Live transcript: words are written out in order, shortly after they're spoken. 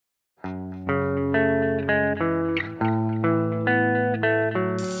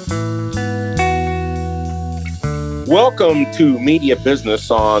Welcome to Media Business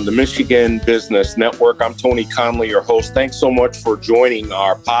on the Michigan Business Network. I'm Tony Conley, your host. Thanks so much for joining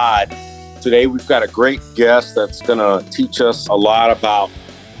our pod. Today, we've got a great guest that's going to teach us a lot about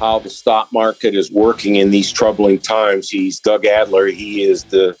how the stock market is working in these troubling times. He's Doug Adler. He is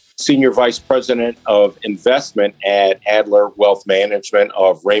the Senior Vice President of Investment at Adler Wealth Management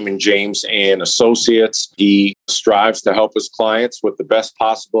of Raymond James and Associates. He strives to help his clients with the best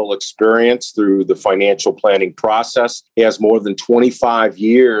possible experience through the financial planning process. He has more than 25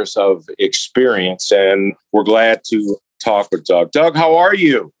 years of experience, and we're glad to talk with Doug. Doug, how are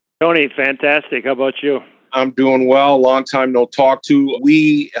you? Tony, fantastic. How about you? I'm doing well. Long time no talk to.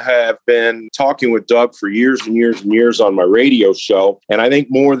 We have been talking with Doug for years and years and years on my radio show. And I think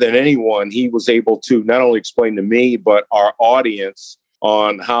more than anyone, he was able to not only explain to me, but our audience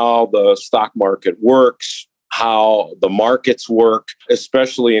on how the stock market works, how the markets work,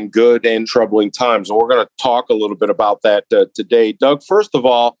 especially in good and troubling times. And we're going to talk a little bit about that today. Doug, first of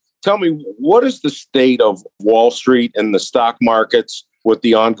all, tell me, what is the state of Wall Street and the stock markets with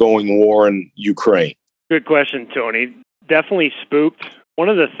the ongoing war in Ukraine? Good question, Tony. Definitely spooked. One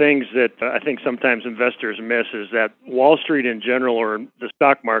of the things that I think sometimes investors miss is that Wall Street in general, or the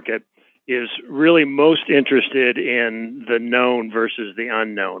stock market, is really most interested in the known versus the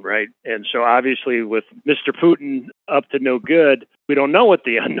unknown, right? And so obviously with Mr. Putin up to no good, we don't know what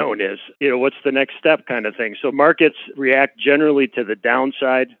the unknown is. What's the next step kind of thing. So markets react generally to the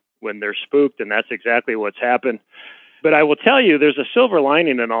downside when they're spooked, and that's exactly what's happened. But I will tell you, there's a silver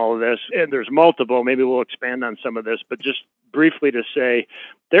lining in all of this, and there's multiple. Maybe we'll expand on some of this, but just briefly to say,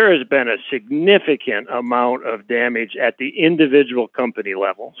 there has been a significant amount of damage at the individual company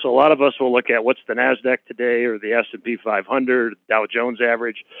level. So a lot of us will look at what's the NASDAQ today or the S&P 500, Dow Jones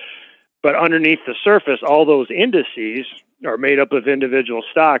average. But underneath the surface, all those indices are made up of individual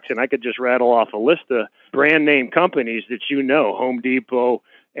stocks, and I could just rattle off a list of brand name companies that Home Depot,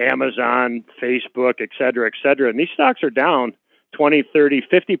 Amazon, Facebook, et cetera, et cetera. And these stocks are down 20, 30,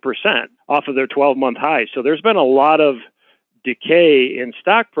 50% off of their 12-month highs. So there's been a lot of decay in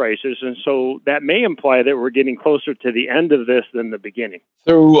stock prices. And so that may imply that we're getting closer to the end of this than the beginning.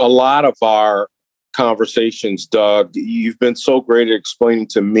 Through a lot of our conversations, Doug, you've been so great at explaining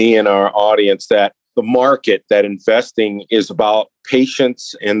to me and our audience that the market, that investing is about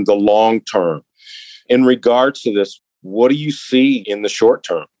patience in the long term. In regards to this, what do you see in the short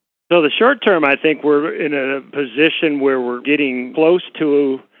term? So the short term, I think we're in a position where we're getting close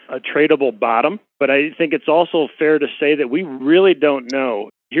to a tradable bottom. But I think it's also fair to say that we really don't know.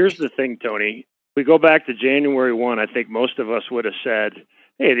 Here's the thing, Tony. We go back to January 1, I think most of us would have said,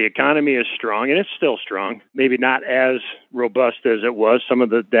 hey, the economy is strong, and it's still strong. Maybe not as robust as it was. Some of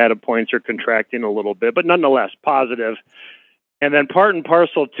the data points are contracting a little bit, but nonetheless positive. And then part and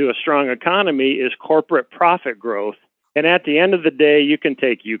parcel to a strong economy is corporate profit growth. And at the end of the day, you can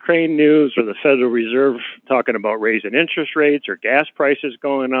take Ukraine news or the Federal Reserve talking about raising interest rates or gas prices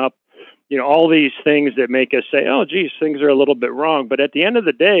going up, all these things that make us say, oh, geez, things are a little bit wrong. But at the end of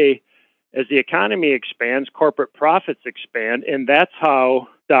the day, as the economy expands, corporate profits expand, and that's how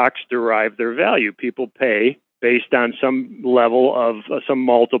stocks derive their value. People pay based on some level of some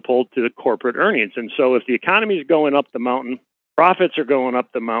multiple to the corporate earnings. And so if the economy is going up the mountain, profits are going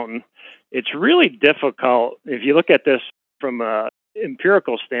up the mountain, it's really difficult. If you look at this from an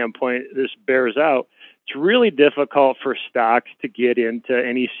empirical standpoint, this bears out. It's really difficult for stocks to get into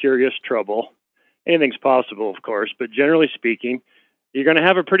any serious trouble. Anything's possible, of course, but generally speaking, you're going to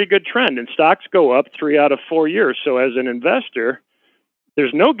have a pretty good trend. And stocks go up 3 out of 4 years. So as an investor,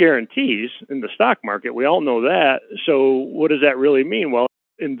 there's no guarantees in the stock market. We all know that. So what does that really mean? Well,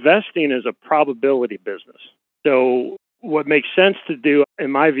 investing is a probability business. So what makes sense to do, in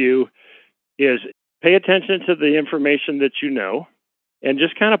my view, is pay attention to the information that you know and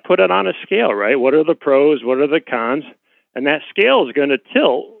just kind of put it on a scale, right? What are the pros? What are the cons? And that scale is going to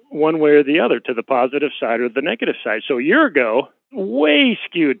tilt one way or the other to the positive side or the negative side. So a year ago, way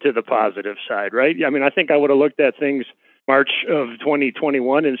skewed to the positive side, right? I mean, I think I would have looked at things March of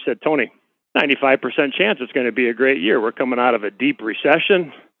 2021 and said, Tony, 95% chance it's going to be a great year. We're coming out of a deep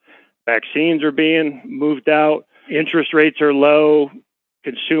recession. Vaccines are being moved out. Interest rates are low.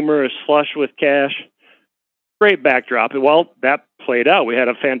 Consumer is flush with cash. Great backdrop. Well, that played out. We had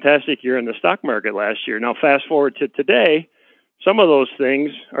a fantastic year in the stock market last year. Now, fast forward to today, some of those things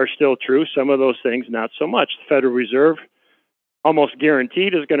are still true. Some of those things, not so much. The Federal Reserve, almost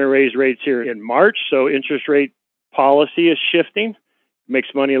guaranteed, is going to raise rates here in March. So interest rate policy is shifting, makes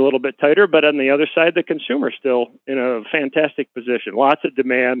money a little bit tighter. But on the other side, the consumer is still in a fantastic position. Lots of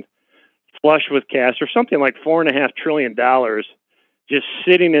demand, flush with cash, or something like $4.5 trillion just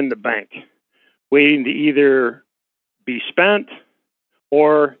sitting in the bank, waiting to either be spent,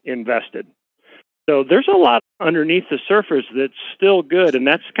 or invested. So there's a lot underneath the surface that's still good, and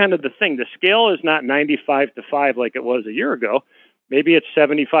that's kind of the thing. The scale is not 95-5 like it was a year ago. Maybe it's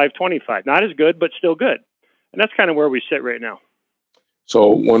 75-25. Not as good, but still good. And that's kind of where we sit right now. So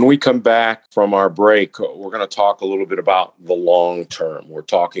when we come back from our break, we're going to talk a little bit about the long term. We're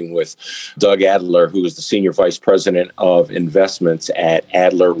talking with Doug Adler, who is the Senior Vice President of Investments at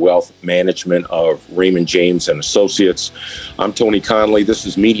Adler Wealth Management of Raymond James and Associates. I'm Tony Conley. This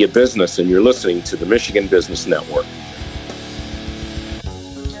is Media Business, and you're listening to the Michigan Business Network.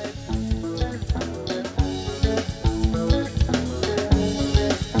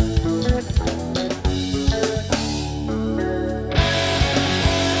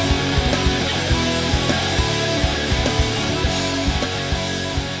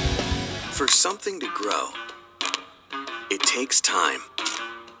 For something to grow, it takes time.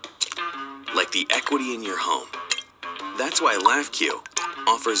 Like the equity in your home. That's why LAFQ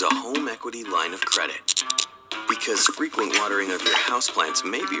offers a home equity line of credit. Because frequent watering of your houseplants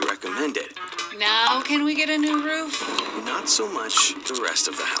may be recommended. Now can we get a new roof? Not so much the rest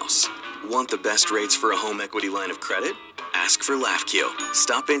of the house. Want the best rates for a home equity line of credit? Ask for LAFQ.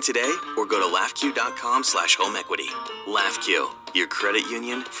 Stop in today or go to LAFQ.com/home equity. LAFQ, your credit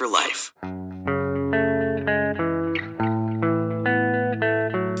union for life.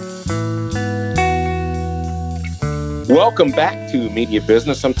 Welcome back to Media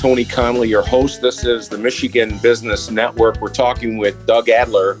Business. I'm Tony Conley, your host. This is the Michigan Business Network. We're talking with Doug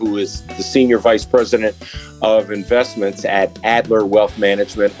Adler, who is the Senior Vice President of Investments at Adler Wealth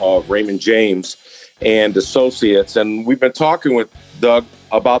Management of Raymond James and Associates. And we've been talking with Doug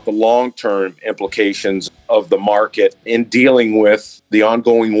about the long-term implications of the market in dealing with the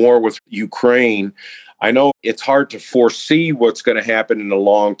ongoing war with Ukraine. I know it's hard to foresee what's going to happen in the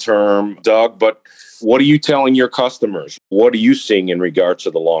long term, Doug, but what are you telling your customers? What are you seeing in regards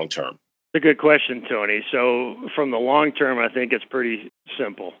to the long term? It's a good question, Tony. So from the long term, I think it's pretty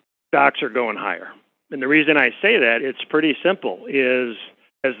simple. Stocks are going higher. And the reason I say that, it's pretty simple, is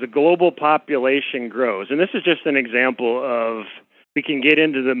as the global population grows, and this is just an example of, we can get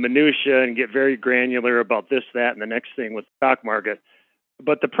into the minutia and get very granular about this, that, and the next thing with the stock market.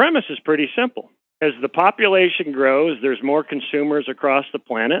 But the premise is pretty simple. As the population grows, there's more consumers across the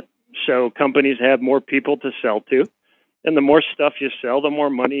planet. So companies have more people to sell to. And the more stuff you sell, the more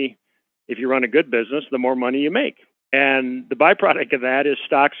money, if you run a good business, the more money you make. And the byproduct of that is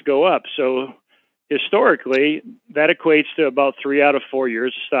stocks go up. So historically, that equates to about 3 out of 4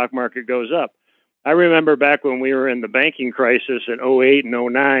 years the stock market goes up. I remember back when we were in the banking crisis in 2008 and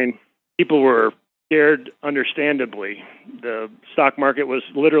 2009, people were scared, understandably. The stock market was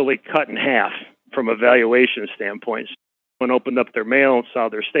literally cut in half from a valuation standpoint. Someone opened up their mail and saw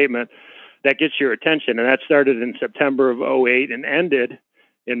their statement, that gets your attention. And that started in September of 2008 and ended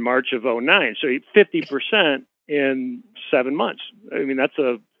in March of 2009. So 50% in 7 months. I mean, that's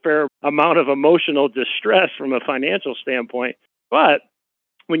a fair amount of emotional distress from a financial standpoint. But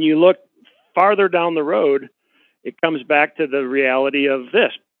when you look farther down the road, it comes back to the reality of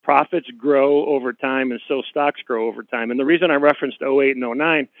this. Profits grow over time, and so stocks grow over time. And the reason I referenced 2008 and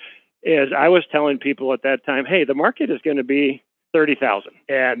 2009 is I was telling people at that time, hey, the market is going to be 30,000.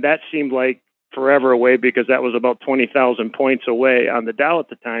 And that seemed like forever away because that was about 20,000 points away on the Dow at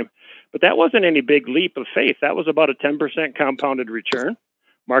the time. But that wasn't any big leap of faith. That was about a 10% compounded return.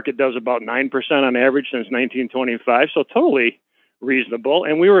 Market does about 9% on average since 1925. So totally reasonable.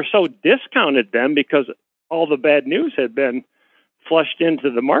 And we were so discounted then because all the bad news had been flushed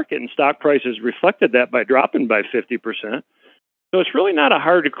into the market, and stock prices reflected that by dropping by 50%. So it's really not a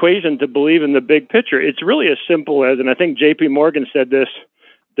hard equation to believe in the big picture. It's really as simple as, and I think J.P. Morgan said this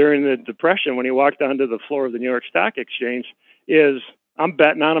during the Depression when he walked onto the floor of the New York Stock Exchange, is I'm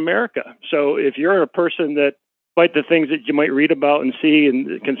betting on America. So if you're a person that, despite the things that you might read about and see and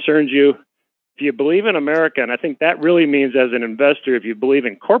it concerns you, if you believe in America, and I think that really means as an investor, if you believe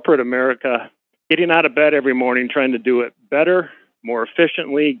in corporate America, getting out of bed every morning, trying to do it better, more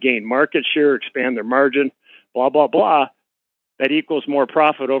efficiently, gain market share, expand their margin, blah, blah, blah, that equals more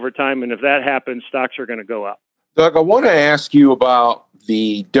profit over time. And if that happens, stocks are going to go up. Doug, I want to ask you about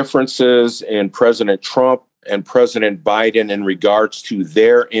the differences in President Trump and President Biden in regards to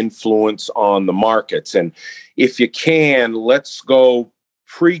their influence on the markets. And if you can, let's go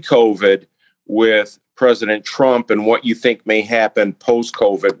pre-COVID with President Trump and what you think may happen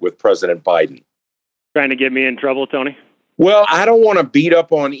post-COVID with President Biden. Trying to get me in trouble, Tony? Well, I don't want to beat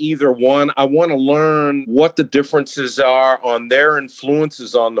up on either one. I want to learn what the differences are on their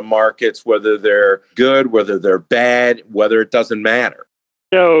influences on the markets, whether they're good, whether they're bad, whether it doesn't matter.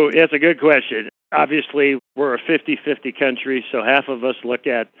 So it's a good question. Obviously, we're a 50-50 country, so half of us look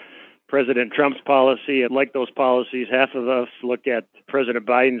at President Trump's policy and like those policies. Half of us look at President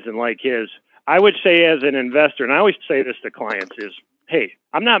Biden's and like his. I would say as an investor, and I always say this to clients, is, hey,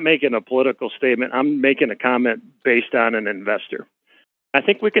 I'm not making a political statement. I'm making a comment based on an investor. I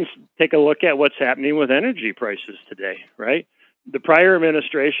think we can take a look at what's happening with energy prices today, right? The prior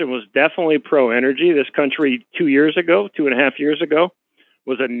administration was definitely pro-energy. This country 2.5 years ago,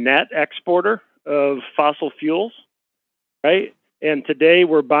 was a net exporter of fossil fuels, right? And today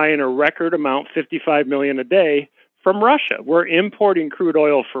we're buying a record amount, 55 million a day, from Russia. We're importing crude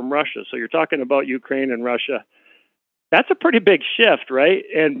oil from Russia. So you're talking about Ukraine and Russia. That's a pretty big shift, right?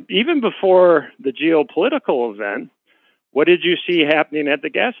 And even before the geopolitical event, what did you see happening at the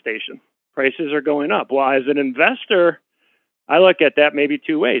gas station? Prices are going up. Well, as an investor, I look at that maybe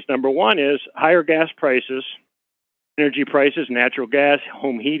two ways. Number one is higher gas prices, energy prices, natural gas,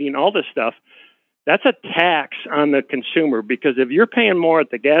 home heating, all this stuff. That's a tax on the consumer, because if you're paying more at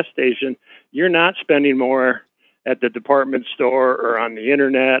the gas station, you're not spending more at the department store or on the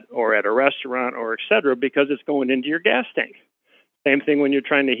internet or at a restaurant or et cetera, because it's going into your gas tank. Same thing when you're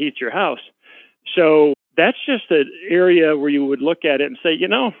trying to heat your house. So that's just an area where you would look at it and say,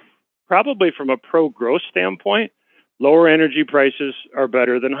 probably from a pro-growth standpoint, lower energy prices are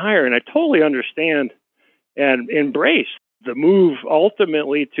better than higher. And I totally understand and embrace the move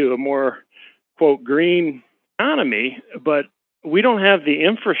ultimately to a more, quote, green economy, but we don't have the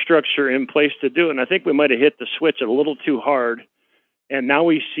infrastructure in place to do it. And I think we might have hit the switch a little too hard. And now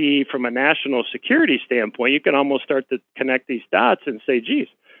we see from a national security standpoint, you can almost start to connect these dots and say, geez,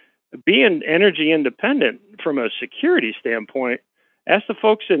 being energy independent from a security standpoint, ask the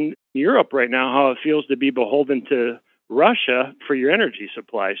folks in Europe right now how it feels to be beholden to Russia for your energy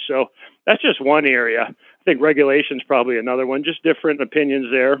supply. So that's just one area. I think regulation is probably another one, just different opinions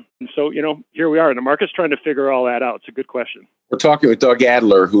there. And so, here we are. And the market's trying to figure all that out. It's a good question. We're talking with Doug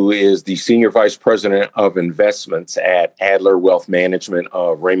Adler, who is the Senior Vice President of Investments at Adler Wealth Management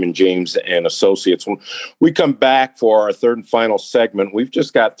of Raymond James and Associates. When we come back for our third and final segment, we've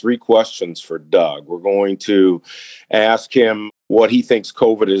just got 3 questions for Doug. We're going to ask him what he thinks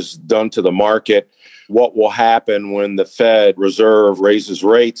COVID has done to the market, what will happen when the Fed Reserve raises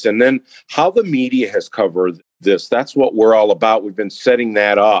rates, and then how the media has covered this. That's what we're all about. We've been setting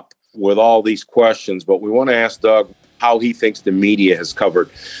that up with all these questions, but we want to ask Doug how he thinks the media has covered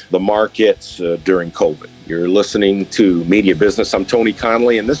the markets during COVID. You're listening to Media Business. I'm Tony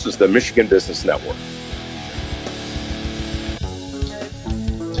Conley, and this is the Michigan Business Network.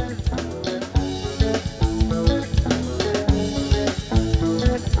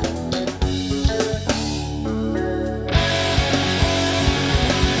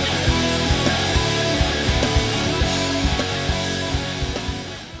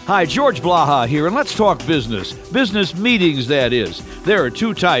 Hi, George Blaha here, and let's talk business. Business meetings, that is. There are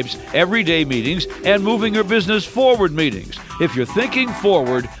 2 types, everyday meetings and moving your business forward meetings. If you're thinking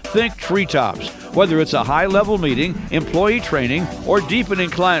forward, think Treetops. Whether it's a high-level meeting, employee training, or deepening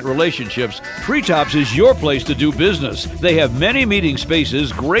client relationships, Treetops is your place to do business. They have many meeting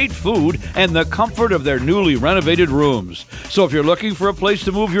spaces, great food, and the comfort of their newly renovated rooms. So if you're looking for a place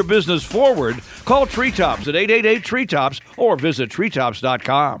to move your business forward, call Treetops at 888-TREETOPS or visit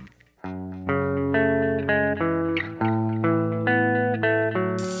treetops.com.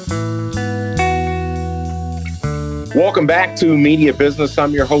 Welcome back to Media Business.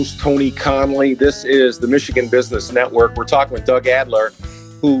 I'm your host, Tony Conley. This is the Michigan Business Network. We're talking with Doug Adler,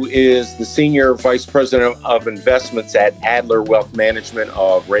 who is the Senior Vice President of Investments at Adler Wealth Management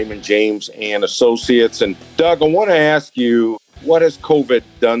of Raymond James and Associates. And Doug, I want to ask you, what has COVID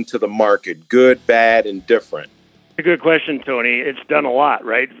done to the market? Good, bad, and different? A good question, Tony. It's done a lot,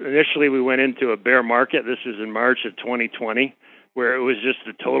 right? Initially, we went into a bear market. This is in March of 2020, where it was just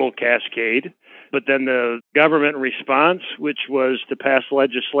a total cascade. But then the government response, which was to pass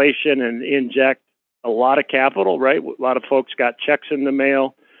legislation and inject a lot of capital, right? A lot of folks got checks in the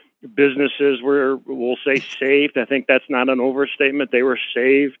mail. Businesses were, we'll say, saved. I think that's not an overstatement. They were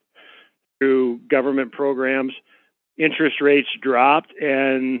saved through government programs. Interest rates dropped,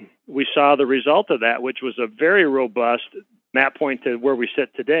 and we saw the result of that, which was a very robust, from that point to where we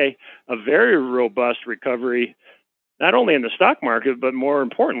sit today, a very robust recovery, not only in the stock market, but more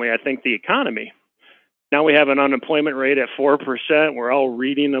importantly, I think the economy. Now we have an unemployment rate at 4%. We're all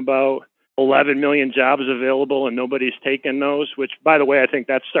reading about 11 million jobs available, and nobody's taking those, which, by the way, I think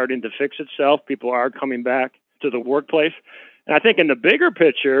that's starting to fix itself. People are coming back to the workplace. And I think in the bigger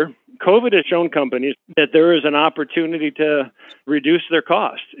picture, COVID has shown companies that there is an opportunity to reduce their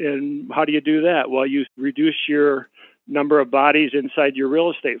costs. And how do you do that? Well, you reduce your number of bodies inside your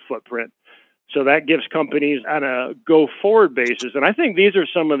real estate footprint. So that gives companies on a go-forward basis. And I think these are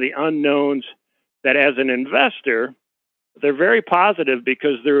some of the unknowns that as an investor, they're very positive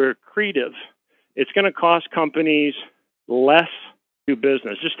because they're accretive. It's going to cost companies less to do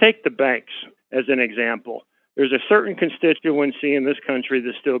business. Just take the banks as an example. There's a certain constituency in this country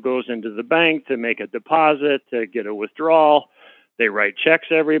that still goes into the bank to make a deposit, to get a withdrawal. They write checks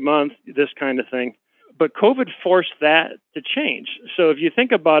every month, this kind of thing. But COVID forced that to change. So if you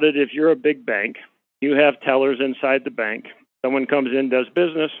think about it, if you're a big bank, you have tellers inside the bank. Someone comes in, does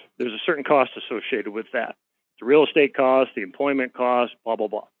business. There's a certain cost associated with that. The real estate cost, the employment cost, blah, blah,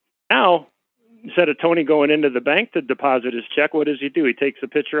 blah. Now, instead of Tony going into the bank to deposit his check, what does he do? He takes a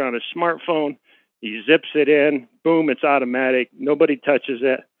picture on his smartphone. He zips it in. Boom, it's automatic. Nobody touches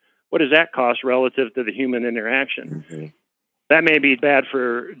it. What does that cost relative to the human interaction? Mm-hmm. That may be bad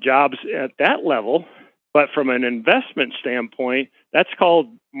for jobs at that level, but from an investment standpoint, that's called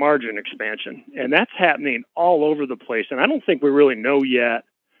margin expansion. And that's happening all over the place. And I don't think we really know yet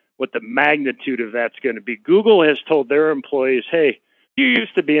what the magnitude of that's going to be. Google has told their employees, hey, you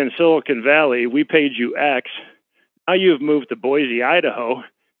used to be in Silicon Valley. We paid you X. Now you've moved to Boise, Idaho,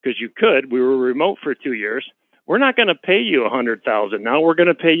 because you could. We were remote for 2 years. We're not going to pay you $100,000. Now we're going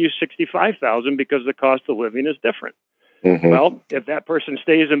to pay you $65,000 because the cost of living is different. Mm-hmm. Well, if that person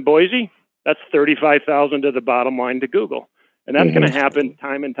stays in Boise, that's $35,000 to the bottom line to Google. And that's going to happen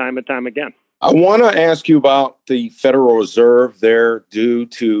time and time and time again. I want to ask you about the Federal Reserve. They're due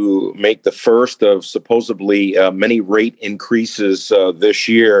to make the first of supposedly many rate increases this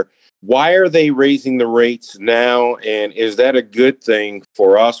year. Why are they raising the rates now? And is that a good thing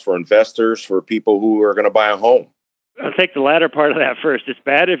for us, for investors, for people who are going to buy a home? I'll take the latter part of that first. It's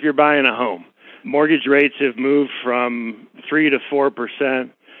bad if you're buying a home. Mortgage rates have moved from 3 to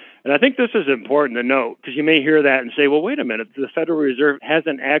 4%. And I think this is important to note because you may hear that and say, well, wait a minute, the Federal Reserve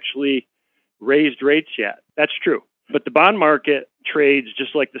hasn't actually raised rates yet. That's true. But the bond market trades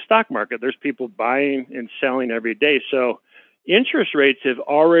just like the stock market. There's people buying and selling every day. So interest rates have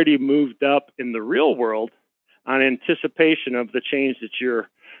already moved up in the real world on anticipation of the change that you're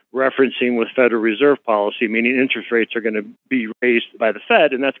referencing with Federal Reserve policy, meaning interest rates are going to be raised by the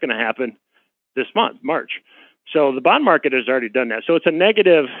Fed, and that's going to happen this month, March. So the bond market has already done that. So it's a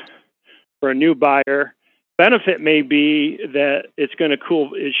negative for a new buyer. Benefit may be that it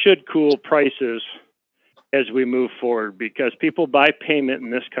should cool prices as we move forward because people buy payment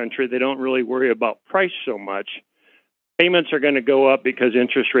in this country. They don't really worry about price so much. Payments are going to go up because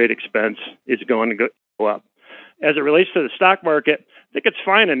interest rate expense is going to go up. As it relates to the stock market, I think it's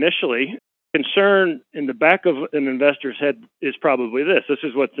fine initially. Concern in the back of an investor's head is probably this. This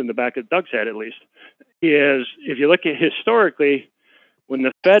is what's in the back of Doug's head, at least, is if you look at historically, when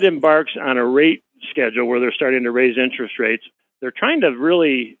the Fed embarks on a rate schedule where they're starting to raise interest rates, they're trying to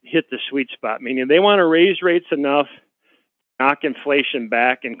really hit the sweet spot, meaning they want to raise rates enough, knock inflation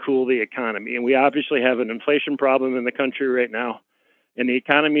back, and cool the economy. And we obviously have an inflation problem in the country right now, and the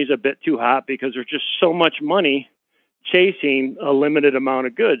economy is a bit too hot because there's just so much money chasing a limited amount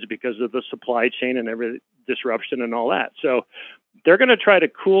of goods because of the supply chain and every disruption and all that. So they're going to try to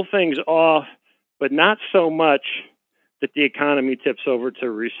cool things off, but not so much that the economy tips over to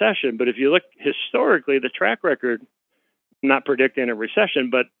recession. But if you look historically, the track record, I'm not predicting a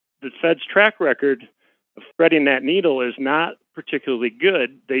recession, but the Fed's track record of threading that needle is not particularly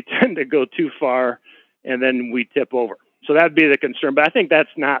good. They tend to go too far and then we tip over. So that'd be the concern. But I think that's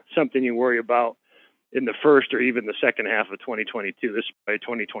not something you worry about in the first or even the second half of 2022. This is a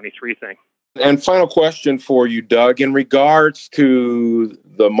 2023 thing. And final question for you, Doug. In regards to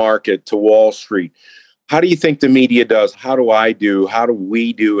the market, to Wall Street, how do you think the media does? How do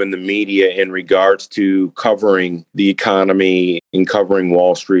we do in the media in regards to covering the economy and covering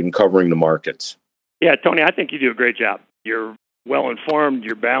Wall Street and covering the markets? Yeah, Tony, I think you do a great job. You're well-informed.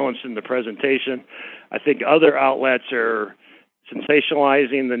 You're balanced in the presentation. I think other outlets are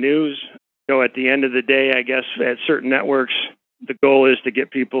sensationalizing the news. So at the end of the day, I guess at certain networks, the goal is to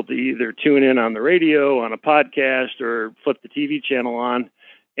get people to either tune in on the radio, on a podcast, or flip the TV channel on,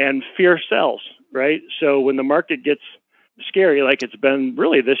 and fear sells, right? So when the market gets scary, like it's been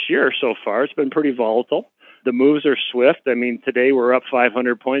really this year so far, it's been pretty volatile. The moves are swift. I mean, today we're up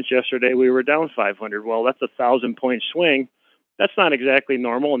 500 points. Yesterday we were down 500. Well, that's a 1,000-point swing. That's not exactly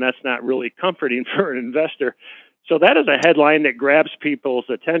normal, and that's not really comforting for an investor. So that is a headline that grabs people's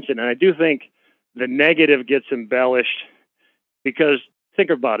attention. And I do think the negative gets embellished because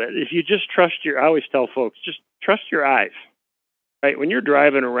think about it. If you just I always tell folks, just trust your eyes, right? When you're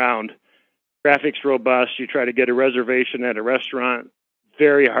driving around, traffic's robust. You try to get a reservation at a restaurant,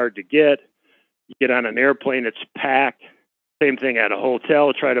 very hard to get. You get on an airplane, it's packed. Same thing at a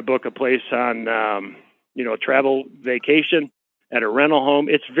hotel. Try to book a place on, travel vacation, at a rental home.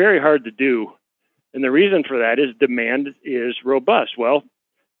 It's very hard to do. And the reason for that is demand is robust. Well,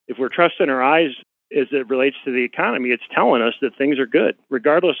 if we're trusting our eyes as it relates to the economy, it's telling us that things are good,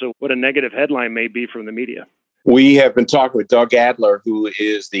 regardless of what a negative headline may be from the media. We have been talking with Doug Adler, who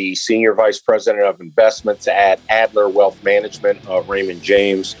is the Senior Vice President of Investments at Adler Wealth Management of Raymond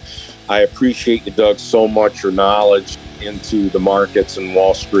James. I appreciate you, Doug, so much. Your knowledge into the markets and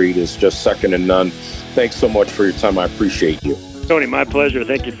Wall Street is just second to none. Thanks so much for your time. I appreciate you. Tony, my pleasure.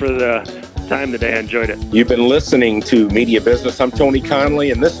 Thank you for the time today. I enjoyed it. You've been listening to Media Business. I'm Tony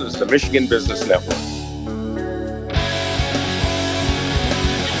Conley, and this is the Michigan Business Network.